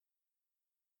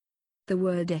The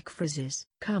word ekphrasis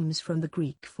comes from the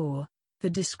Greek for the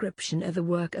description of a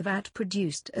work of art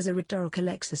produced as a rhetorical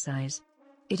exercise.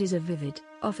 It is a vivid,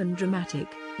 often dramatic,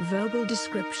 verbal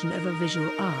description of a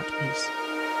visual art piece.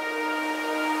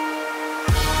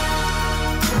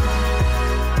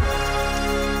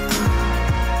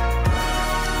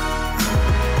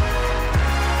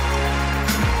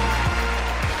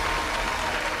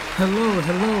 Hello,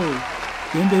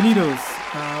 bienvenidos,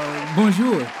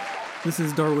 bonjour. This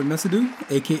is Darwin Mesadou,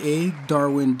 aka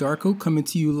Darwin Darko, coming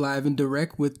to you live and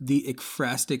direct with the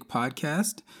Ekphrastic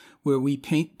podcast, where we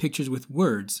paint pictures with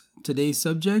words. Today's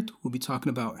subject, we'll be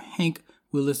talking about Hank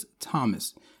Willis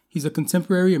Thomas. He's a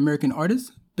contemporary American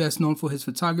artist, best known for his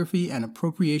photography and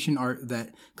appropriation art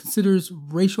that considers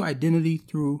racial identity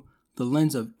through the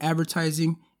lens of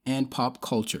advertising and pop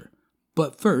culture.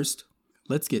 But first,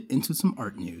 let's get into some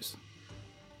art news.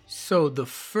 So the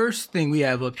first thing we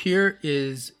have up here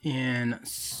is in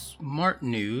Smart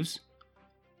News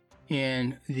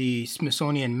in the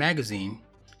Smithsonian Magazine,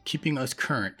 keeping us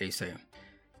current, they say.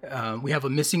 We have a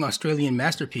missing Australian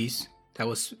masterpiece that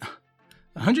was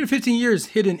 115 years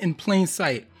hidden in plain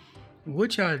sight.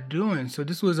 What y'all doing? So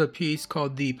this was a piece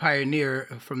called The Pioneer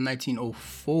from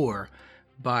 1904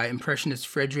 by Impressionist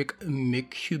Frederick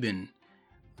McCubbin.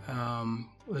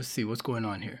 Let's see what's going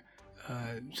on here.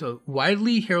 So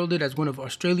widely heralded as one of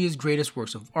Australia's greatest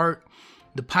works of art,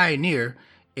 The Pioneer,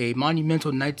 a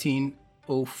monumental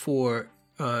 1904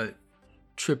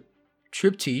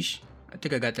 triptych, I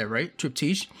think I got that right,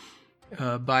 triptych,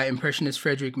 by Impressionist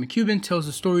Frederick McCubbin, tells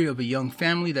the story of a young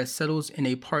family that settles in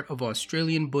a part of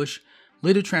Australian bush,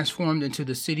 later transformed into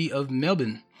the city of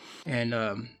Melbourne.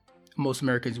 And most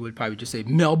Americans would probably just say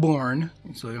Melbourne.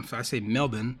 So if I say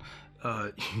Melbourne,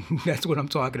 that's what I'm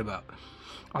talking about.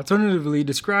 Alternatively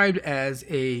described as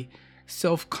a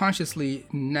self-consciously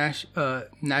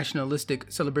nationalistic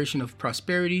celebration of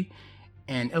prosperity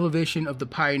and elevation of the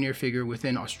pioneer figure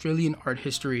within Australian art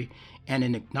history and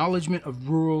an acknowledgement of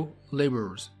rural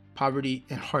laborers, poverty,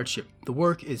 and hardship. The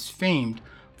work is famed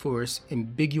for its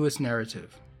ambiguous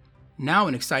narrative. Now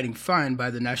an exciting find by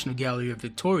the National Gallery of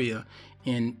Victoria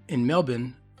in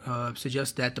Melbourne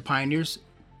suggests that the pioneer's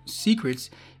secrets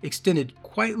extended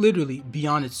quite literally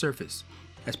beyond its surface.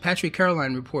 As Patrick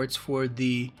Caroline reports for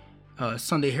the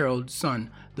Sunday Herald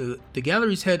Sun, the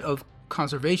gallery's head of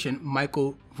conservation,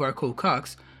 Michael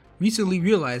Varcoe-Cox, recently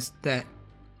realized that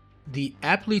the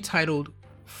aptly titled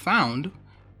Found,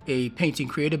 a painting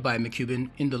created by McCubbin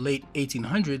in the late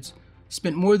 1800s,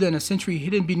 spent more than a century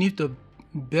hidden beneath the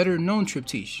better-known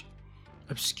triptych,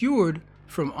 obscured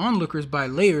from onlookers by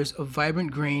layers of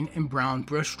vibrant green and brown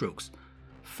brushstrokes.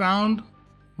 Found,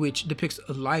 which depicts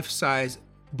a life-size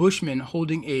bushman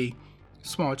holding a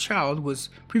small child, was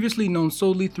previously known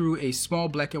solely through a small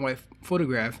black and white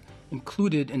photograph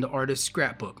included in the artist's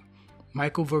scrapbook.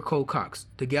 Michael Varcoe-Cox,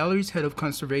 the gallery's head of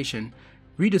conservation,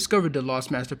 rediscovered the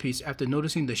lost masterpiece after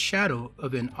noticing the shadow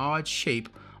of an odd shape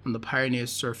on the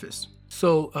pioneer's surface.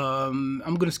 So I'm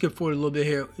going to skip forward a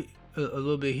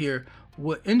little bit here.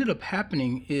 What ended up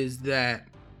happening is that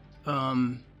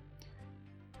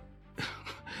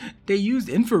they used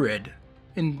infrared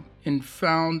and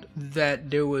found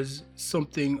that there was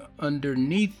something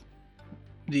underneath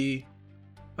the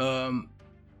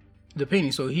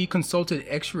painting. So he consulted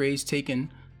X-rays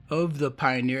taken of the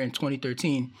Pioneer in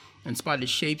 2013 and spotted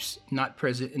shapes not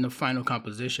present in the final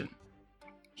composition.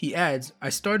 He adds, "I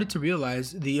started to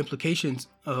realize the implications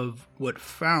of what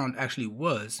Found actually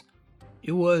was.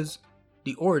 It was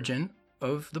the origin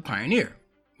of the Pioneer."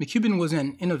 McCubbin was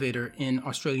an innovator in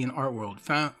Australian art world,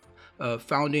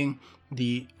 founding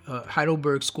the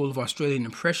Heidelberg School of Australian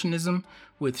Impressionism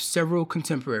with several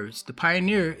contemporaries. The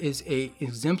Pioneer is an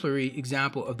exemplary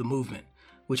example of the movement,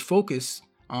 which focused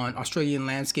on Australian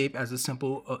landscape as a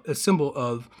symbol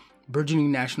of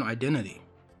burgeoning national identity.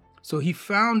 So he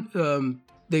found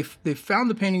they found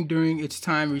the painting during its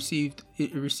time.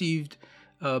 It received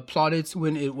plaudits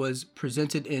when it was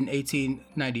presented in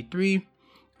 1893,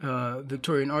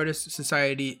 Victorian Artists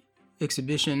Society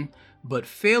exhibition, but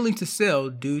failing to sell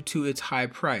due to its high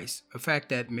price, a fact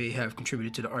that may have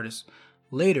contributed to the artist's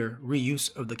later reuse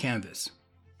of the canvas.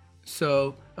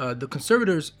 So the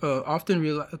conservators often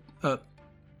rely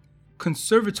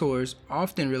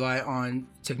on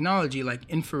technology like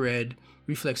infrared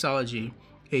reflexology,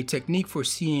 a technique for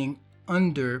seeing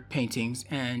under paintings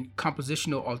and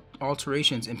compositional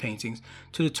alterations in paintings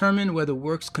to determine whether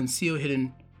works conceal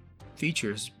hidden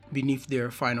features beneath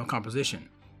their final composition.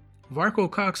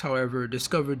 Varcoe-Cox, however,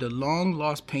 discovered the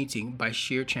long-lost painting by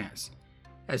sheer chance.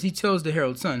 As he tells the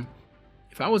Herald Sun,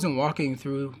 "If I wasn't walking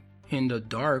through in the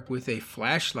dark with a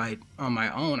flashlight on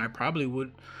my own, I probably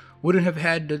wouldn't have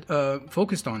had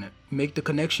focused on it. Make the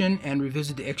connection and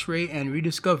revisit the X-ray and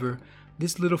rediscover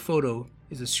this little photo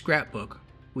is a scrapbook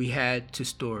we had in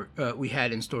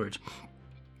storage.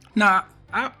 Now,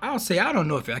 I'll say I don't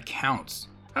know if that counts.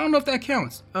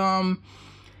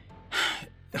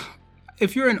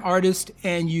 If you're an artist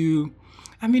and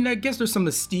I guess there's some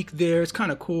mystique there. It's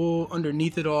kind of cool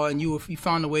underneath it all, and you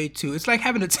found a way to. It's like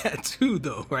having a tattoo,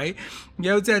 though, right? You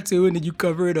have a tattoo, and then you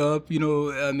cover it up.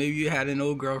 Maybe you had an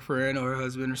old girlfriend or a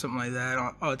husband or something like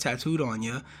that tattooed on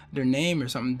you, their name or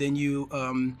something. Then you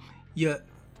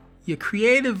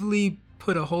creatively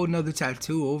put a whole nother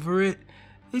tattoo over it.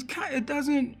 It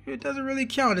doesn't really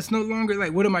count. It's no longer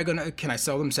like, what am I gonna? Can I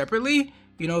sell them separately?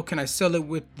 Can I sell it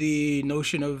with the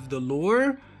notion of the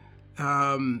lore?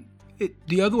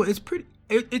 The other one,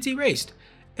 it's erased,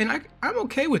 and I'm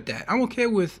okay with that. I'm okay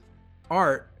with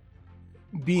art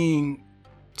being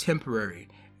temporary.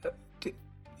 The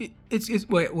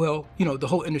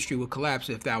whole industry would collapse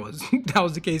if that was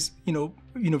the case,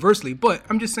 universally. But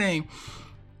I'm just saying,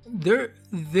 there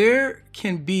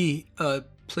can be a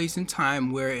place in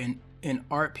time where an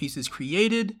art piece is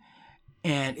created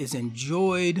and is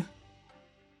enjoyed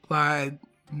by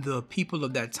the people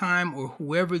of that time, or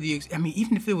whoever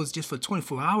even if it was just for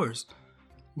 24 hours,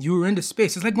 you were in the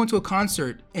space. It's like going to a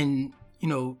concert and,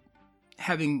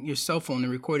 having your cell phone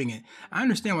and recording it. I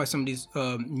understand why some of these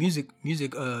music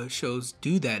shows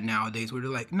do that nowadays, where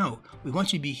they're like, no, we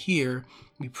want you to be here,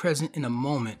 be present in a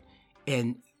moment,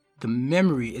 and the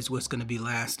memory is what's going to be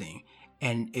lasting,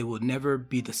 and it will never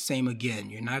be the same again.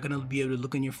 You're not going to be able to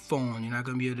look on your phone. You're not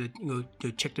going to be able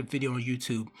to check the video on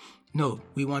YouTube. No,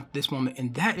 we want this moment.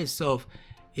 And that itself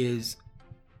is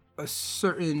a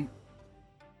certain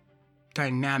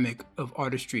dynamic of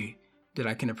artistry that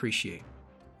I can appreciate.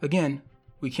 Again,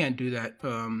 we can't do that.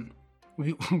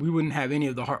 We wouldn't have any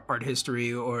of the art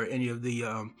history or any of the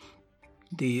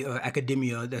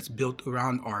academia that's built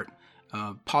around art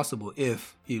possible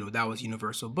if that was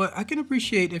universal. But I can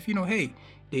appreciate if hey,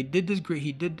 he did this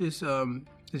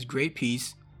this great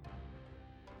piece.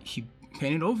 He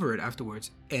painted over it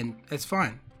afterwards, and that's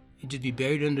fine. It just be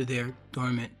buried under there,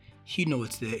 dormant. He knows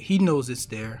it's there. He knows it's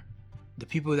there. The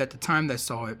people at the time that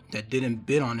saw it, that didn't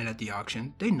bid on it at the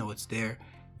auction, they know it's there.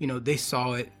 They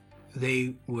saw it.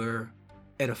 They were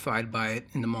edified by it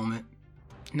in the moment,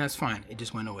 and that's fine. It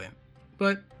just went away.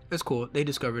 But that's cool. They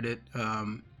discovered it,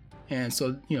 and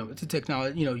so it's a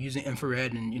technology. Using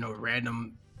infrared and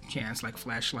random chance like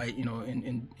flashlight.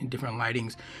 In different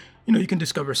lightings. You can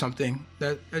discover something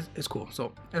that is cool.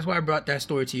 So that's why I brought that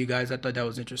story to you guys. I thought that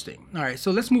was interesting. All right,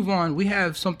 so let's move on. We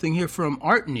have something here from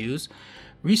Art News.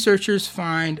 Researchers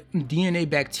find DNA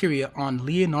bacteria on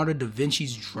Leonardo da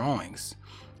Vinci's drawings.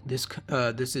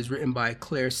 This is written by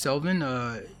Claire Selvin.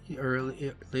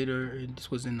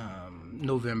 This was in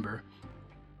November.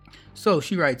 So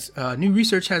she writes, new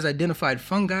research has identified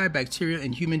fungi, bacteria,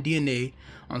 and human DNA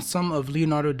on some of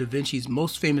Leonardo da Vinci's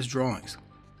most famous drawings,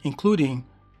 including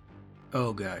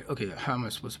how am I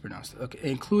supposed to pronounce it?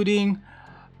 Including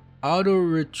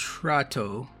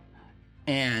Autoritratto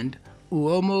and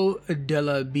Uomo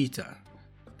della Vita.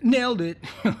 Nailed it.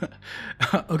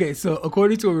 Okay, so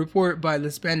according to a report by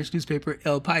the Spanish newspaper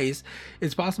El País,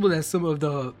 it's possible that some of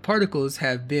the particles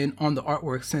have been on the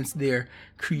artwork since their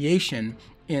creation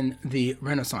in the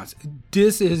Renaissance.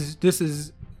 This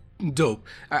is dope.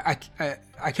 I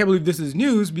can't believe this is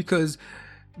news, because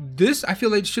this, I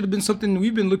feel like, should have been something we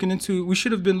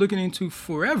should have been looking into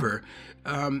forever,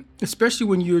 especially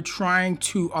when you're trying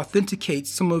to authenticate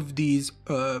some of these,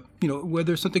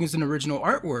 whether something is an original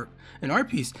artwork, an art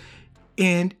piece.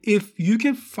 And if you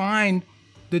can find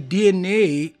the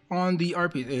DNA on the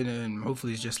art piece, and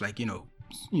hopefully it's just like,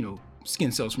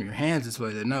 skin cells from your hands and stuff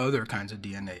like that, no other kinds of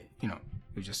DNA,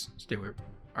 we just stay with,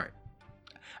 all right,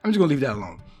 I'm just gonna leave that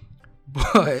alone.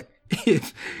 But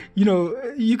if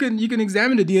you can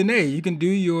examine the DNA, you can do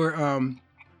your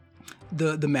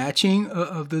the matching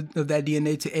of that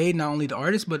DNA to aid not only the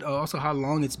artist but also how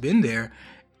long it's been there,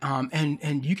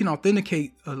 and you can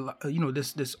authenticate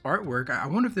this artwork. I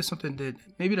wonder if there's something that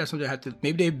maybe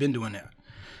they've been doing that.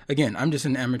 Again, I'm just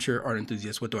an amateur art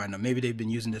enthusiast. What do I know? Maybe they've been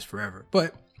using this forever.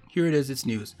 But here it is. It's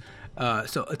news.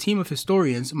 So a team of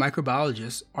historians,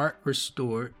 microbiologists, art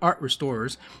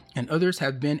restorers, and others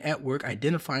have been at work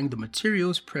identifying the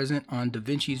materials present on Da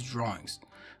Vinci's drawings.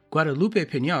 Guadalupe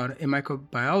Pinar, a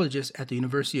microbiologist at the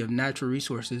University of Natural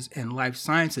Resources and Life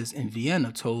Sciences in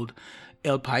Vienna, told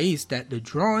El País that the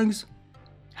drawings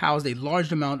housed a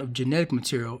large amount of genetic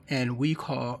material and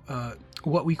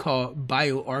what we call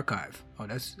bioarchive. Oh,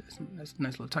 that's a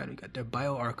nice little title. You got there,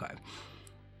 bioarchive.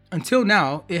 Until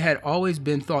now, it had always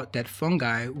been thought that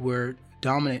fungi were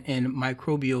dominant in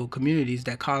microbial communities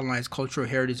that colonize cultural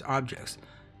heritage objects.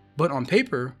 But on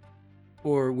paper,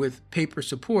 or with paper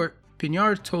support,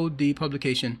 Pignard told the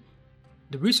publication,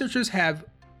 the researchers have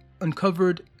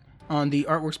uncovered on the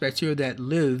artwork's bacteria that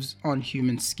lives on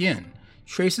human skin,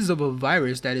 traces of a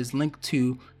virus that is linked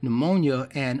to pneumonia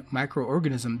and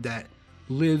microorganism that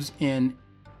lives in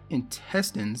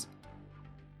intestines.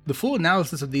 The full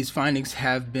analysis of these findings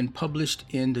have been published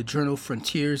in the journal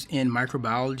Frontiers in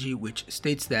Microbiology, which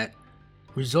states that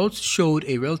results showed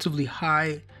a relatively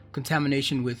high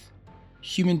contamination with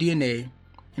human DNA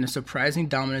and a surprising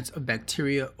dominance of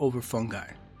bacteria over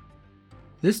fungi.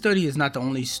 This study is not the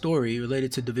only story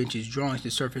related to Da Vinci's drawings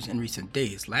to surface in recent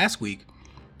days. Last week,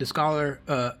 the scholar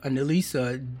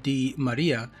Annalisa Di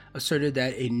Maria asserted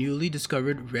that a newly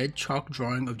discovered red chalk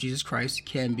drawing of Jesus Christ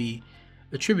can be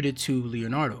attributed to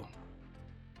Leonardo.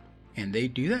 And they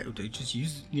do that. They just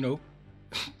use,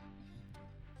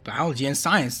 biology and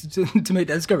science to make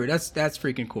that discovery. That's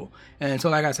freaking cool. And so,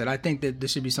 like I said, I think that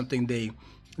this should be something they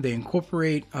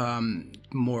incorporate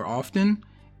more often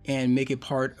and make it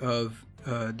part of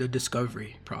the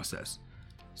discovery process.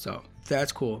 So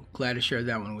that's cool. Glad to share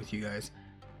that one with you guys.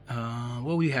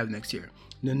 What we have next here?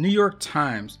 The New York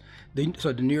Times. The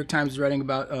New York Times is writing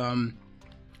about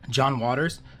John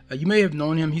Waters. You may have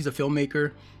known him. He's a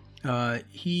filmmaker.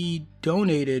 He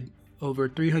donated over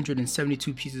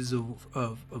 372 pieces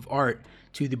of art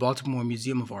to the Baltimore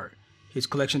Museum of Art. His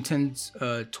collection tends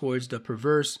towards the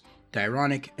perverse, the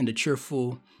ironic, and the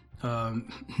cheerful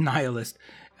nihilist,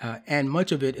 and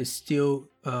much of it is still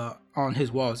on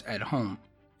his walls at home.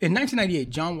 In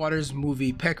 1998, John Waters'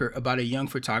 movie Pecker, about a young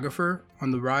photographer on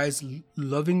the rise,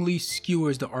 lovingly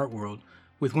skewers the art world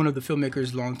with one of the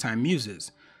filmmaker's longtime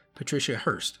muses, Patricia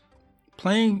Hearst,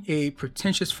 playing a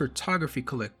pretentious photography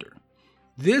collector.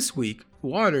 This week,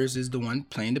 Waters is the one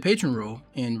playing the patron role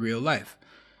in real life.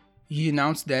 He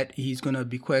announced that he's going to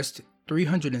bequest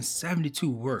 372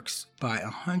 works by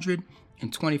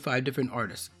 125 different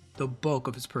artists, the bulk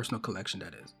of his personal collection,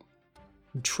 that is.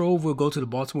 The trove will go to the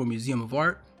Baltimore Museum of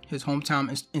Art, his hometown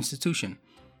institution.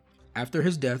 After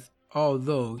his death,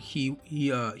 although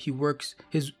the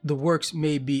works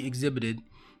may be exhibited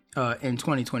in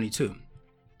 2022.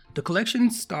 The collection,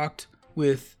 stocked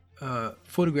with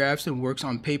photographs and works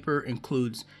on paper,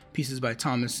 includes pieces by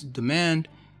Thomas Demand,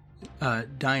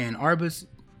 Diane Arbus,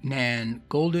 Nan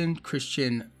Golden,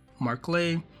 Christian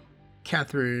Marclay,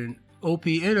 Catherine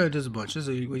Opie, and there's a bunch.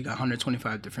 We got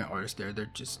 125 different artists there.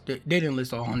 They didn't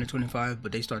list all 125,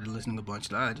 but they started listing a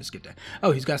bunch. I just get that.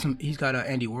 Oh, he's got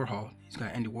Andy Warhol. He's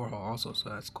got Andy Warhol also, so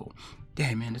that's cool.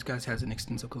 Damn, man, this guy has an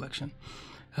extensive collection.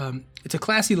 It's a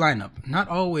classy lineup, not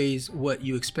always what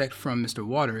you expect from Mr.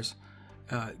 Waters,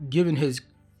 given his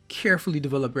carefully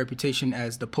developed reputation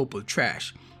as the Pope of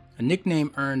Trash, a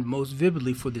nickname earned most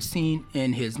vividly for the scene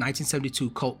in his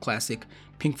 1972 cult classic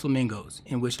Pink Flamingos,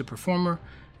 in which the performer,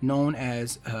 known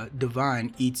as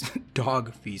Divine, eats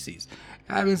dog feces.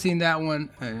 I haven't seen that one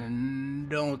and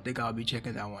don't think I'll be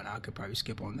checking that one. I could probably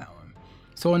skip on that one.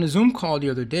 So on a Zoom call the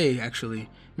other day, actually,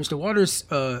 Mr. Waters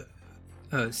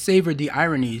savored the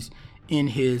ironies in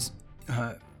his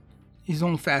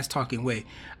own fast-talking way.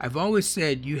 I've always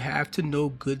said you have to know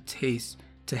good taste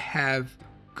to have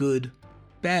good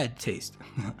bad taste.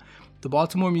 The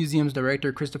Baltimore Museum's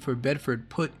director, Christopher Bedford,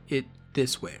 put it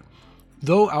this way.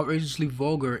 Though outrageously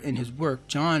vulgar in his work,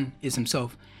 John is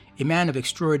himself a man of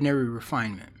extraordinary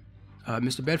refinement.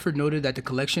 Mr. Bedford noted that the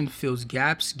collection fills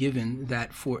gaps, given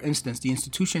that, for instance, the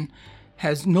institution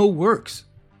has no works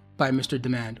by Mr.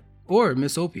 Demand or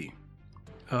Miss Opie.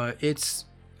 It's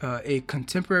a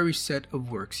contemporary set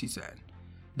of works, he said.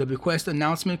 The bequest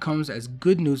announcement comes as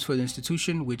good news for the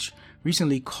institution, which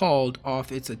recently called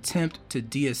off its attempt to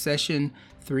deaccession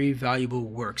 3 valuable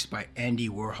works by Andy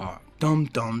Warhol. Dum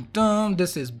dum dum.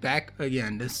 This is back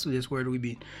again. This word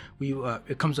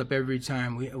it comes up every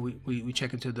time we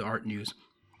check into the art news.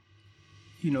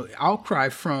 Outcry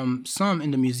from some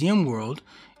in the museum world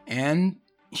and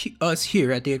us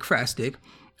here at the Ekphrastic,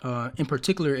 in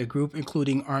particular a group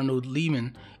including Arnold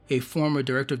Lehman, a former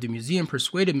director of the museum,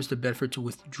 persuaded Mr. Bedford to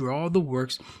withdraw the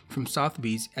works from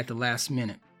Sotheby's at the last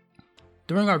minute.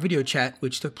 During our video chat,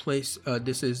 which took place,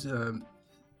 this is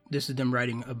them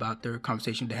writing about their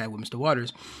conversation they had with Mr.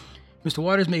 Waters. Mr.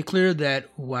 Waters made clear that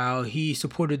while he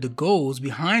supported the goals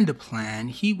behind the plan,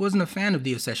 he wasn't a fan of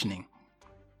deaccessioning.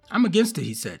 I'm against it,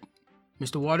 he said.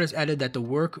 Mr. Waters added that the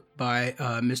work by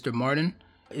Mr. Martin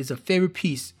is a favorite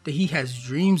piece that he has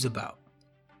dreams about.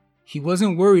 He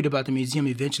wasn't worried about the museum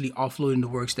eventually offloading the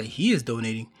works that he is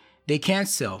donating. They can't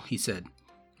sell, he said.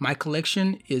 My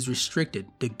collection is restricted.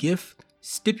 The gift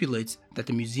stipulates that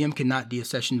the museum cannot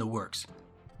deaccession the works.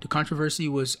 The controversy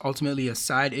was ultimately a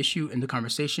side issue in the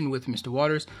conversation with Mr.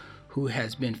 Waters, who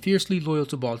has been fiercely loyal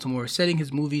to Baltimore, setting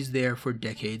his movies there for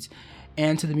decades,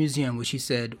 and to the museum, which he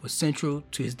said was central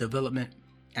to his development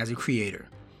as a creator.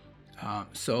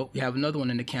 So we have another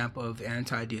one in the camp of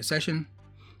anti-deaccession,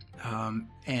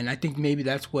 and I think maybe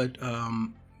that's what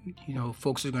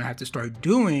folks are going to have to start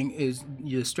doing, is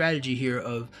the strategy here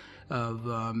of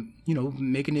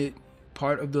making it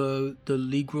part of the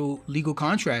legal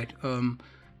contract,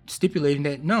 stipulating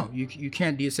that no, you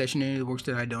can't deaccession any of the works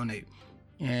that I donate.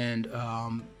 And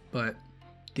but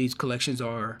these collections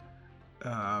are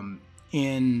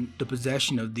in the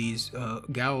possession of these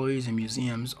galleries and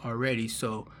museums already,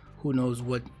 so who knows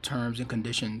what terms and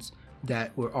conditions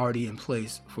that were already in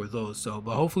place for those. So,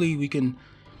 but hopefully we can.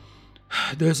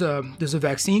 There's a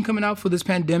vaccine coming out for this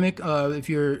pandemic. If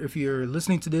you're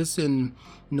listening to this in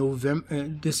November,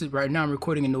 this is right now I'm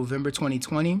recording in November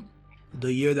 2020,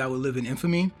 the year that will live in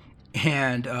infamy,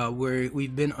 and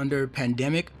we've been under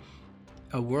pandemic,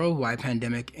 a worldwide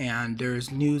pandemic, and there's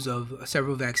news of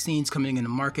several vaccines coming in the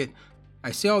market.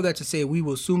 I say all that to say we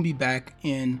will soon be back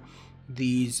in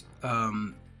these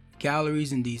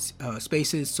galleries and these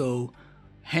spaces. So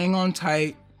hang on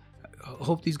tight.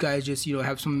 Hope these guys just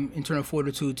have some internal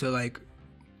fortitude to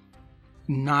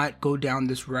not go down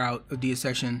this route of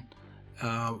deaccession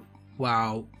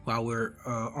while we're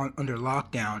under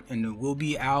lockdown. And we'll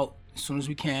be out as soon as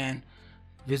we can.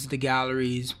 Visit the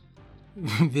galleries,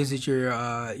 visit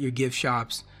your gift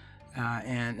shops,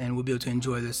 and we'll be able to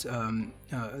enjoy this and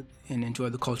enjoy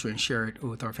the culture and share it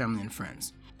with our family and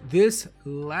friends. This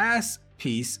last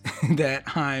piece that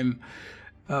I'm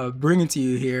bringing to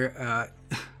you here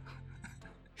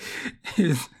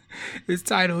is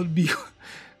titled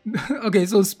okay,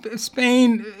 so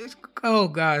Spain. Oh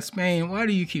God, Spain, why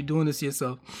do you keep doing this to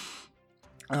yourself?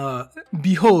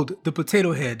 Behold the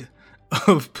potato head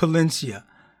of Palencia,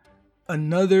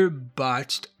 another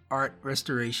botched art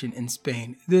restoration in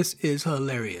Spain. This is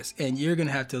hilarious, and you're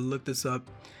gonna have to look this up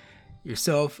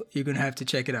yourself. You're gonna have to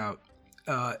check it out.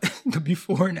 The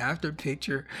before and after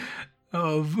picture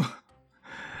of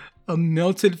a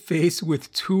melted face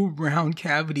with two round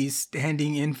cavities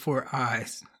standing in for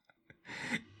eyes,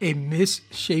 a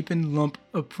misshapen lump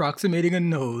approximating a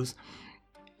nose,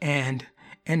 and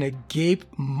an agape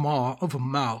maw of a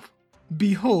mouth.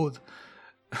 Behold,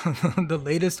 the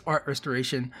latest art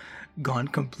restoration gone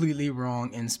completely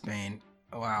wrong in Spain.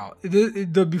 Wow,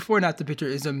 the before and after picture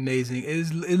is amazing.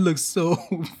 It looks so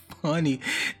funny.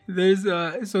 There's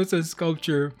so it's a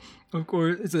sculpture. Of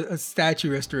course, it's a statue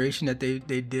restoration that they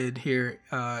did here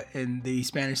in the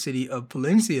Spanish city of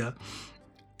Palencia,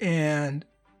 and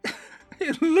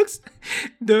it looks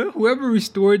whoever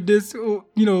restored this,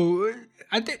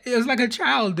 I think it was like a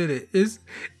child did it. It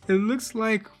looks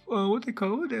like what they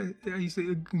call it? You say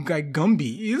like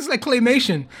Gumby. It's like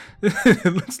claymation.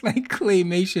 It looks like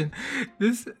claymation.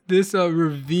 This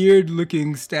revered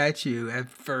looking statue at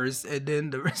first, and then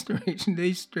the restoration,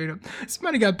 they straight up,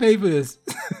 somebody got paid for this.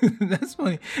 That's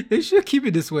funny. They should keep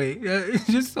it this way. It's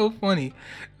just so funny.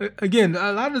 Again,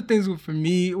 a lot of the things for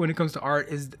me when it comes to art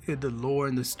is the lore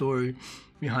and the story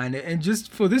behind it, and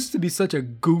just for this to be such a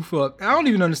goof up, I don't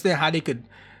even understand how they could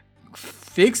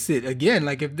fix it again.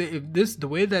 Like if the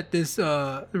way that this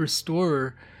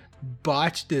restorer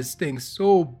botched this thing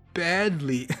so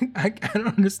badly, I don't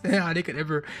understand how they could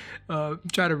ever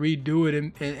try to redo it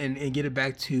and get it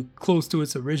back to close to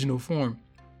its original form.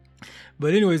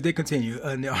 But anyways, they continue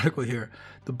in the article here.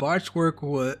 The botched work,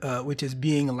 which is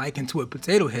being likened to a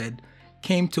potato head,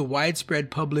 came to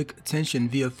widespread public attention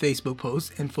via Facebook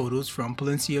posts and photos from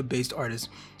Palencia-based artist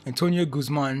Antonio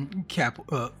Guzman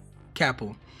Capel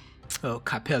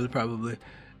probably.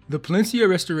 The Palencia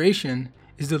restoration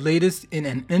is the latest in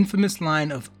an infamous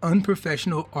line of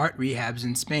unprofessional art rehabs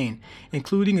in Spain,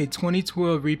 including a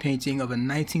 2012 repainting of a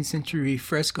 19th century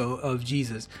fresco of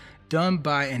Jesus done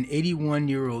by an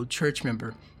 81-year-old church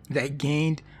member that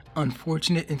gained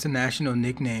unfortunate international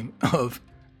nickname of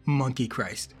Monkey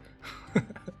Christ.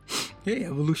 Hey,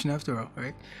 evolution after all,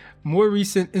 right? More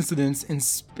recent incidents in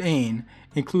Spain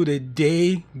include a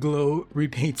day-glow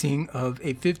repainting of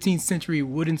a 15th century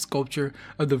wooden sculpture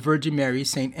of the Virgin Mary,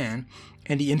 St. Anne,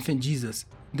 and the infant Jesus,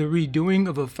 the redoing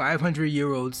of a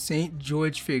 500-year-old St.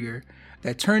 George figure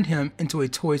that turned him into a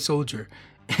toy soldier,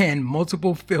 and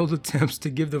multiple failed attempts to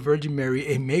give the Virgin Mary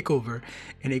a makeover,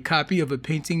 and a copy of a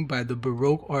painting by the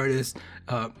Baroque artist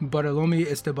Bartolomé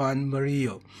Esteban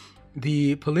Murillo.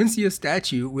 The Palencia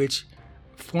statue, which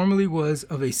formerly was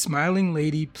of a smiling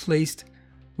lady placed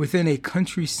within a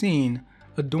country scene,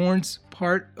 adorns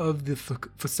part of the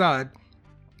facade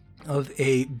of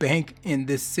a bank in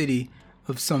this city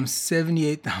of some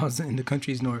 78,000 in the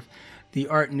country's north. The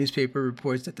Art newspaper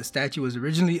reports that the statue was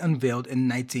originally unveiled in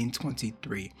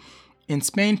 1923. In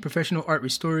Spain, professional art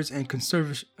restorers and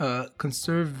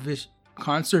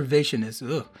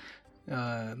conservationists,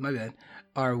 my bad,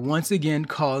 are once again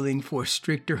calling for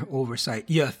stricter oversight.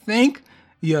 You think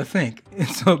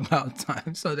it's about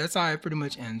time. So that's how it pretty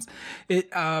much ends.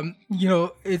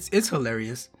 It's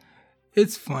hilarious.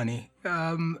 It's funny.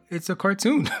 It's a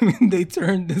cartoon. I mean, they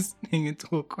turned this thing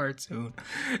into a cartoon.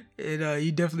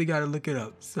 You definitely got to look it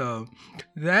up. So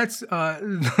that's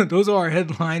those are our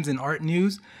headlines in art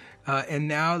news. And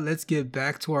now let's get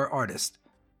back to our artist,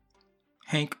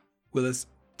 Hank Willis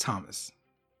Thomas.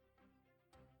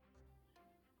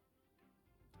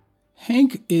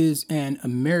 Hank is an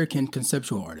American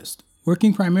conceptual artist,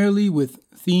 working primarily with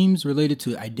themes related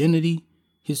to identity,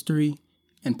 history,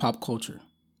 and pop culture.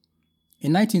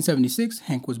 In 1976,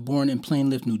 Hank was born in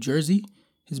Plainlift, New Jersey.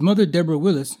 His mother, Dr. Deborah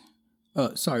Willis,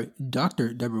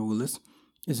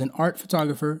 is an art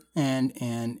photographer and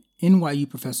an NYU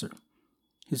professor.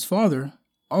 His father,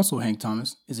 also Hank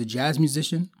Thomas, is a jazz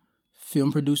musician,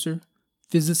 film producer,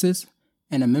 physicist,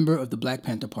 and a member of the Black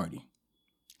Panther Party.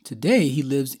 Today, he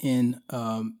lives and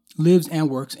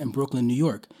works in Brooklyn, New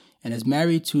York, and is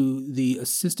married to the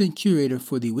assistant curator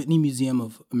for the Whitney Museum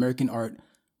of American Art,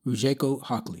 Rujeko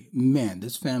Hockley. Man,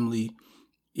 this family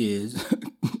is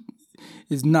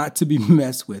is not to be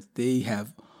messed with. They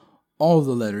have all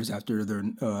the letters after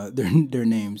their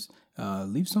names.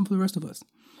 Leave some for the rest of us.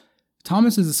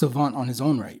 Thomas is a savant on his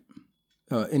own right.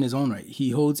 In his own right,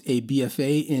 he holds a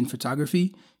BFA in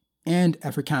photography and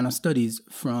Africana Studies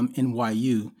from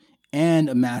NYU, and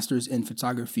a master's in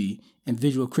photography and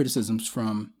visual criticisms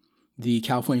from the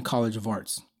California College of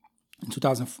Arts. In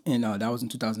 2000, that was in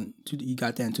 2000. He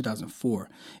got that in 2004.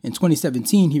 In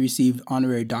 2017, he received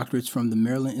honorary doctorates from the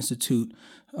Maryland Institute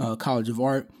College of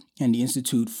Art and the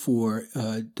Institute for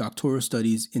Doctoral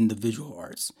Studies in the Visual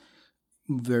Arts.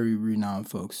 Very renowned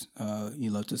folks. You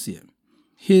love to see it.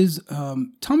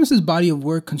 Thomas's body of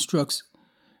work constructs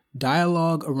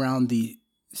dialogue around the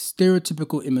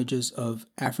stereotypical images of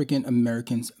African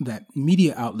Americans that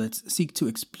media outlets seek to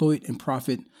exploit and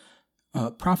profit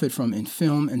from in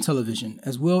film and television,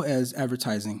 as well as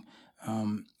advertising,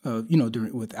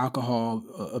 with alcohol,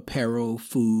 apparel,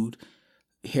 food,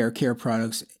 hair care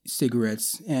products,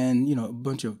 cigarettes, and, a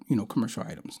bunch of, commercial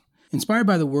items. Inspired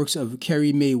by the works of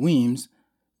Carrie Mae Weems,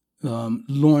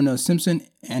 Lorna Simpson,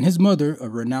 and his mother, a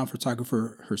renowned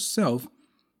photographer herself,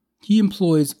 he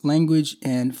employs language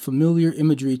and familiar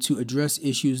imagery to address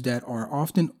issues that are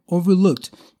often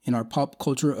overlooked in our pop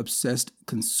culture-obsessed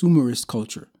consumerist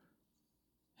culture.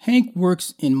 Hank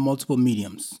works in multiple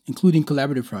mediums, including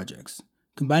collaborative projects,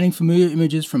 combining familiar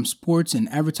images from sports and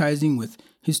advertising with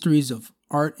histories of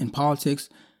art and politics.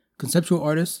 Conceptual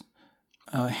artist,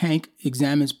 Hank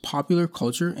examines popular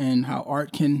culture and how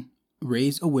art can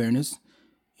raise awareness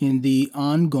in the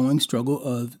ongoing struggle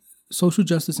of social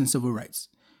justice and civil rights.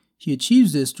 He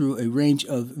achieves this through a range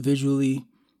of visually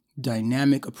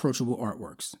dynamic, approachable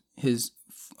artworks. His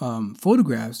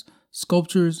photographs,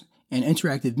 sculptures, and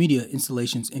interactive media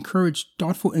installations encourage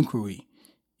thoughtful inquiry,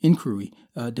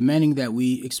 demanding that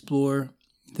we explore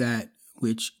that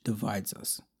which divides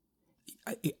us.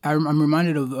 I'm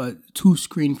reminded of two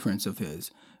screen prints of his.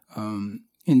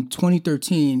 In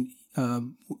 2013,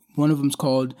 one of them's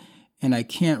called "And I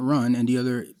Can't Run," and the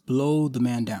other "Blow the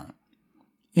Man Down."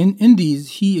 In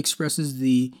these, he expresses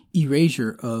the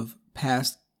erasure of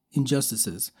past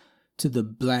injustices to the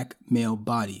Black male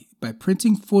body by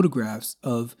printing photographs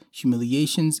of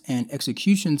humiliations and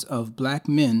executions of Black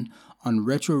men on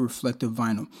retroreflective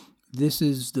vinyl. This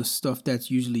is the stuff that's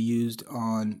usually used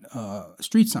on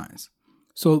street signs.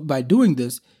 So by doing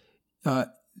this,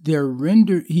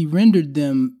 he rendered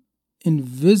them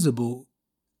invisible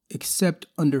except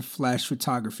under flash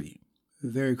photography.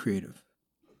 Very creative.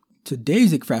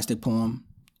 Today's ekphrastic poem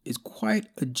is quite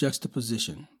a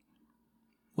juxtaposition.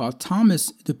 While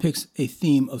Thomas depicts a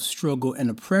theme of struggle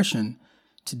and oppression,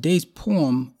 today's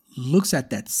poem looks at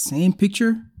that same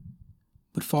picture,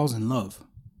 but falls in love.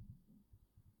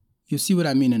 You'll see what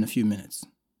I mean in a few minutes.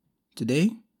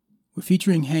 Today, we're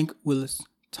featuring Hank Willis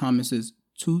Thomas's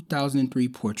 2003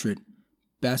 portrait,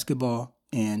 Basketball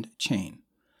and Chain.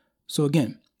 So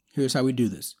again, here's how we do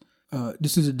this.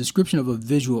 This is a description of a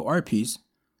visual art piece.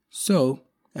 So,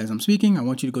 as I'm speaking, I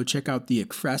want you to go check out the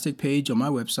ekphrastic page on my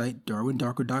website,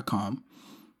 darwindarker.com.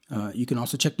 You can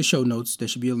also check the show notes. There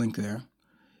should be a link there.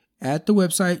 At the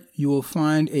website, you will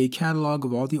find a catalog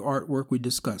of all the artwork we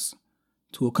discuss.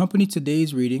 To accompany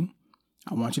today's reading,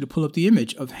 I want you to pull up the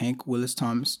image of Hank Willis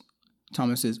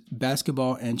Thomas's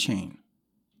Basketball and Chain.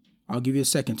 I'll give you a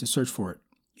second to search for it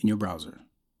in your browser.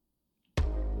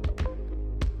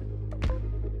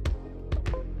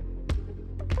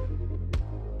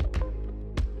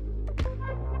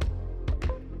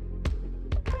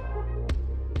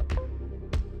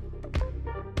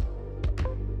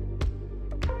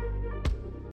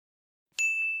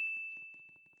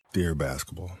 Dear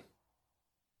Basketball,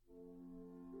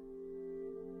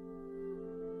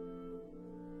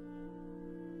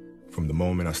 from the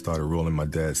moment I started rolling my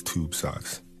dad's tube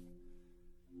socks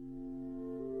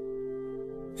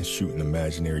and shooting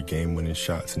imaginary game-winning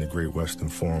shots in the Great Western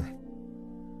Forum,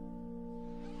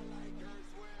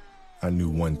 I knew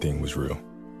one thing was real.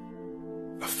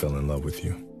 I fell in love with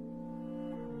you.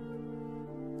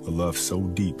 A love so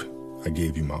deep, I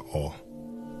gave you my all,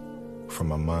 from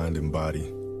my mind and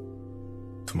body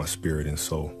to my spirit and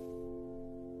soul.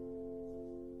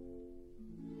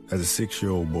 As a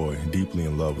 6-year-old boy, deeply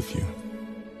in love with you,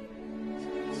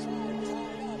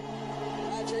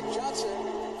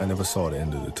 I never saw the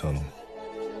end of the tunnel.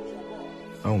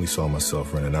 I only saw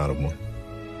myself running out of one.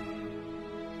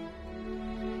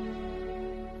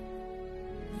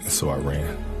 And so I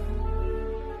ran.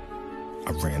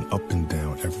 I ran up and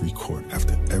down every court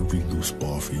after every loose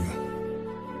ball for you.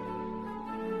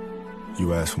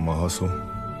 You asked for my hustle.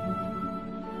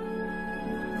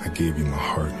 I gave you my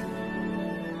heart.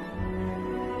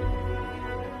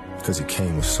 Because it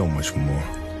came with so much more.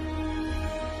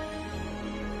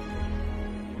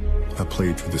 I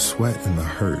played through the sweat and the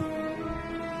hurt.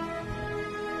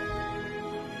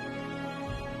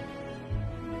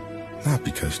 Not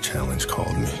because Challenge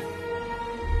called me,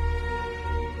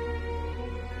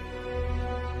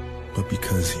 but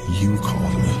because you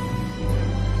called me.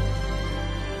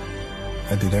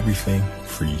 I did everything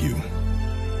for you.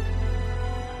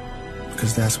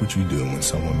 Because that's what you do when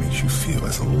someone makes you feel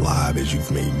as alive as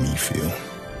you've made me feel.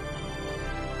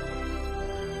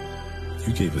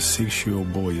 You gave a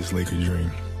 6-year-old boy his Laker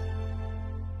dream.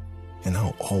 And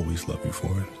I'll always love you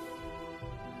for it.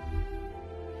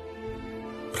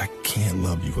 But I can't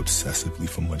love you obsessively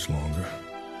for much longer.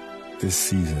 This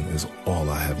season is all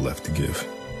I have left to give.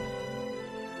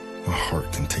 My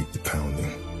heart can take the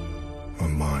pounding. My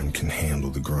mind can handle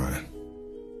the grind.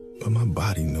 But my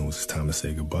body knows it's time to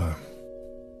say goodbye.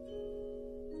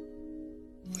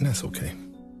 And that's okay.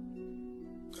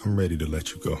 I'm ready to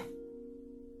let you go.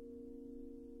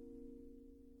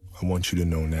 I want you to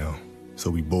know now, so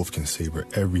we both can savor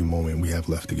every moment we have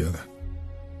left together.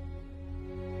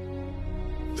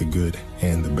 The good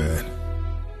and the bad.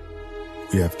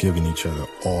 We have given each other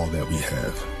all that we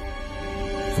have.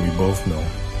 And we both know,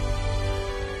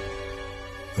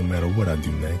 no matter what I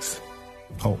do next,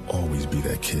 I'll always be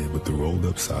that kid with the rolled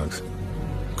up socks,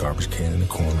 garbage can in the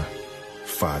corner,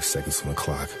 5 seconds on the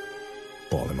clock,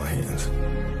 ball in my hands.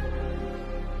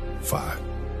 5,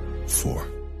 4,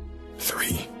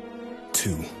 3,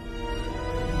 2,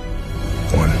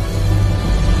 1.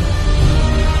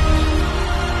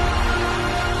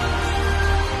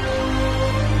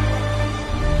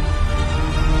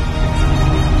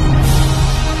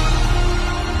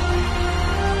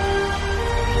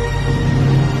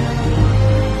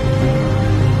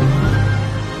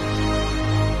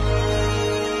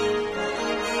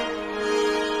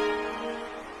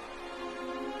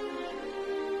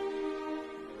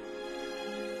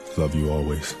 Love you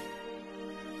always,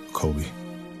 Kobe.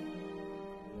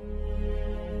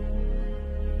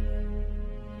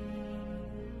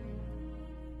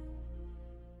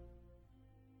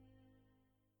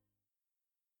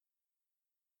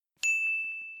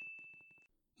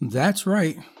 That's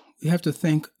right. We have to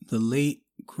thank the late,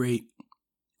 great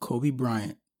Kobe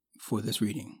Bryant for this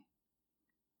reading.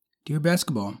 Dear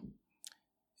Basketball,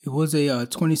 it was a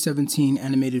 2017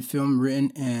 animated film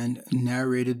written and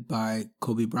narrated by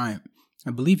Kobe Bryant. I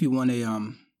believe he won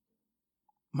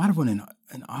might have won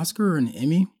an Oscar or an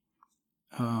Emmy.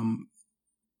 I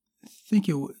think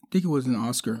it was an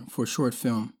Oscar for a short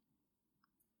film.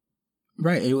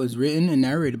 Right, it was written and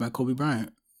narrated by Kobe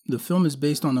Bryant. The film is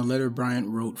based on a letter Bryant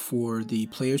wrote for the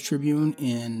Players Tribune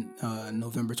in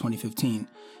November 2015,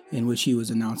 in which he was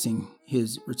announcing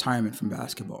his retirement from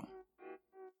basketball.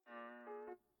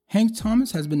 Hank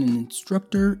Thomas has been an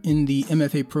instructor in the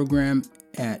MFA program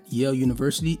at Yale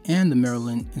University and the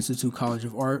Maryland Institute College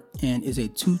of Art, and is a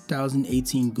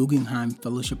 2018 Guggenheim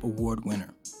Fellowship Award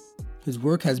winner. His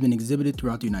work has been exhibited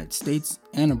throughout the United States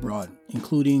and abroad,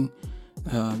 including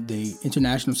the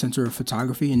International Center of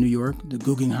Photography in New York, the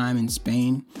Guggenheim in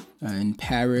Spain, in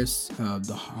Paris,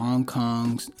 the Hong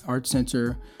Kong Art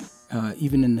Center,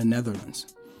 even in the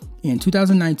Netherlands. In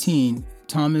 2019,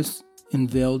 Thomas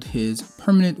unveiled his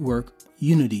permanent work,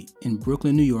 Unity, in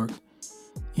Brooklyn, New York.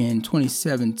 In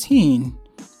 2017,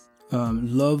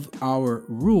 Love Our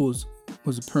Rules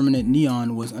was a permanent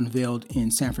neon was unveiled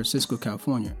in San Francisco,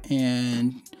 California.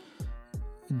 And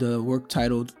the work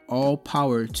titled All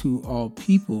Power to All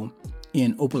People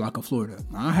in Opa-locka, Florida.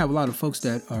 I have a lot of folks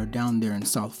that are down there in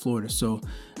South Florida, so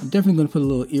I'm definitely going to put a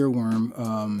little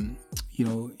earworm,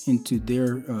 into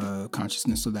their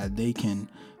consciousness so that they can,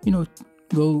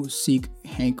 go seek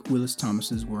Hank Willis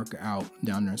Thomas's work out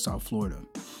down there in South Florida.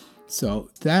 So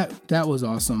that was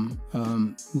awesome.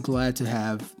 I'm glad to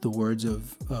have the words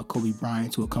of Kobe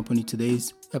Bryant to accompany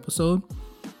today's episode.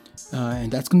 And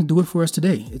that's going to do it for us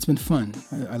today. It's been fun.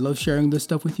 I love sharing this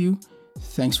stuff with you.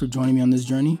 Thanks for joining me on this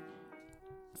journey.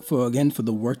 For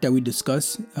the work that we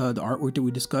discuss, the artwork that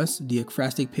we discuss, the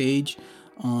Ekphrastic page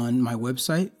on my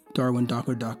website,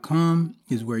 darwindocker.com,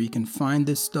 is where you can find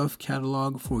this stuff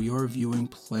catalog for your viewing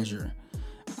pleasure.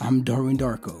 I'm Darwin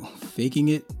Darko, faking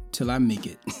it till I make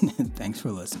it. Thanks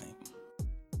for listening.